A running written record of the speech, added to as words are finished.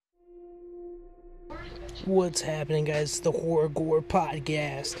What's happening, guys? It's the Horror Gore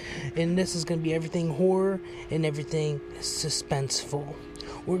Podcast, and this is going to be everything horror and everything suspenseful.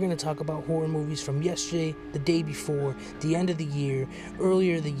 We're going to talk about horror movies from yesterday, the day before, the end of the year,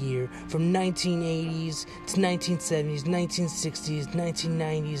 earlier the year, from 1980s to 1970s, 1960s,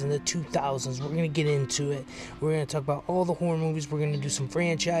 1990s, and the 2000s. We're going to get into it. We're going to talk about all the horror movies. We're going to do some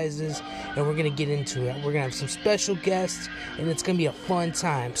franchises, and we're going to get into it. We're going to have some special guests, and it's going to be a fun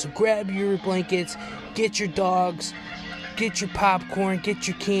time. So grab your blankets, get your dogs, get your popcorn, get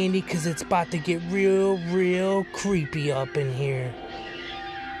your candy, because it's about to get real creepy up in here.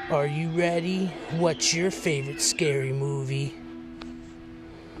 Are you ready? What's your favorite scary movie?